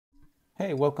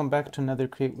Hey, welcome back to another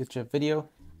Create with Jeff video.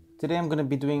 Today I'm going to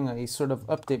be doing a sort of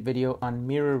update video on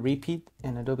mirror repeat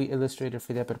in Adobe Illustrator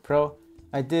for the iPad Pro.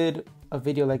 I did a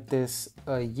video like this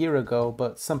a year ago,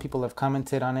 but some people have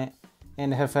commented on it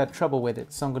and have had trouble with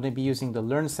it. So I'm going to be using the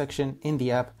Learn section in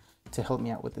the app to help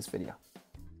me out with this video.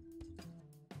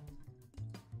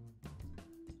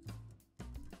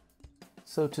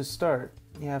 So to start,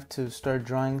 you have to start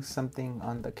drawing something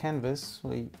on the canvas.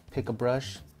 So you pick a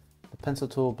brush, the pencil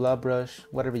tool, blob brush,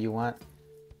 whatever you want.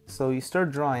 So you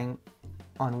start drawing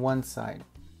on one side,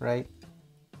 right?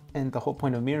 And the whole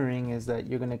point of mirroring is that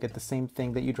you're going to get the same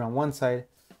thing that you draw on one side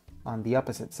on the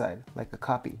opposite side, like a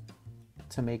copy,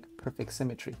 to make perfect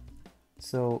symmetry.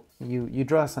 So you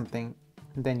draw something,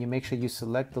 and then you make sure you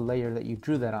select the layer that you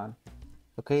drew that on.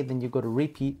 Okay, then you go to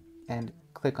repeat and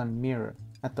click on mirror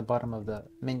at the bottom of the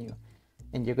menu.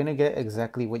 And you're going to get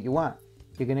exactly what you want.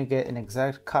 You're going to get an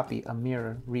exact copy, a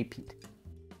mirror repeat.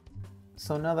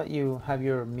 So now that you have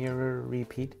your mirror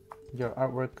repeat, your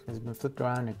artwork has been flipped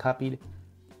around and copied,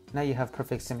 now you have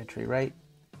perfect symmetry, right?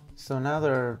 So now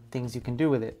there are things you can do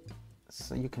with it.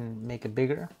 So you can make it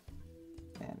bigger,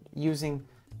 and using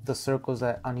the circles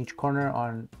that on each corner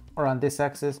or on this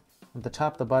axis, on the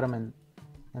top, the bottom,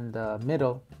 and the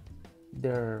middle,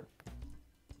 they're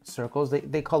circles.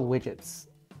 They call widgets.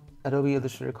 Adobe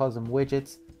Illustrator calls them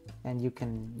widgets, and you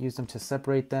can use them to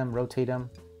separate them, rotate them,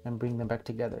 and bring them back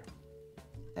together.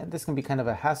 And this can be kind of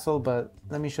a hassle, but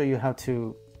let me show you how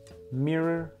to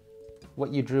mirror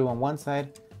what you drew on one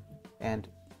side and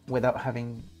without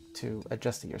having to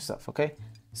adjust it yourself, okay?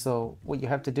 So what you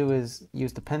have to do is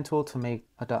use the pen tool to make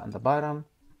a dot on the bottom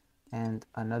and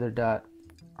another dot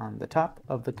on the top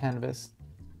of the canvas.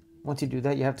 Once you do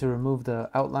that, you have to remove the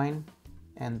outline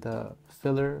and the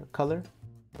filler color.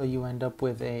 So you end up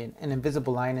with an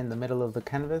invisible line in the middle of the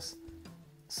canvas.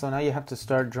 So now you have to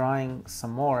start drawing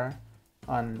some more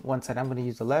on one side. I'm going to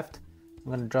use the left.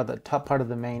 I'm going to draw the top part of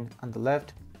the mane on the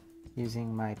left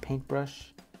using my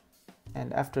paintbrush.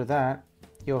 And after that,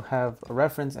 you'll have a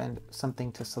reference and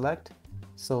something to select.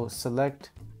 So select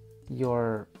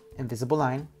your invisible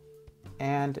line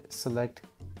and select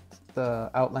the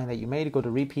outline that you made. Go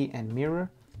to repeat and mirror.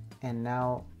 And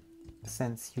now,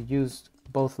 since you used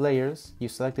both layers, you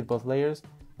selected both layers,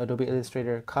 Adobe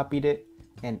Illustrator copied it,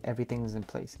 and everything is in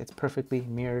place. It's perfectly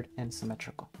mirrored and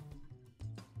symmetrical.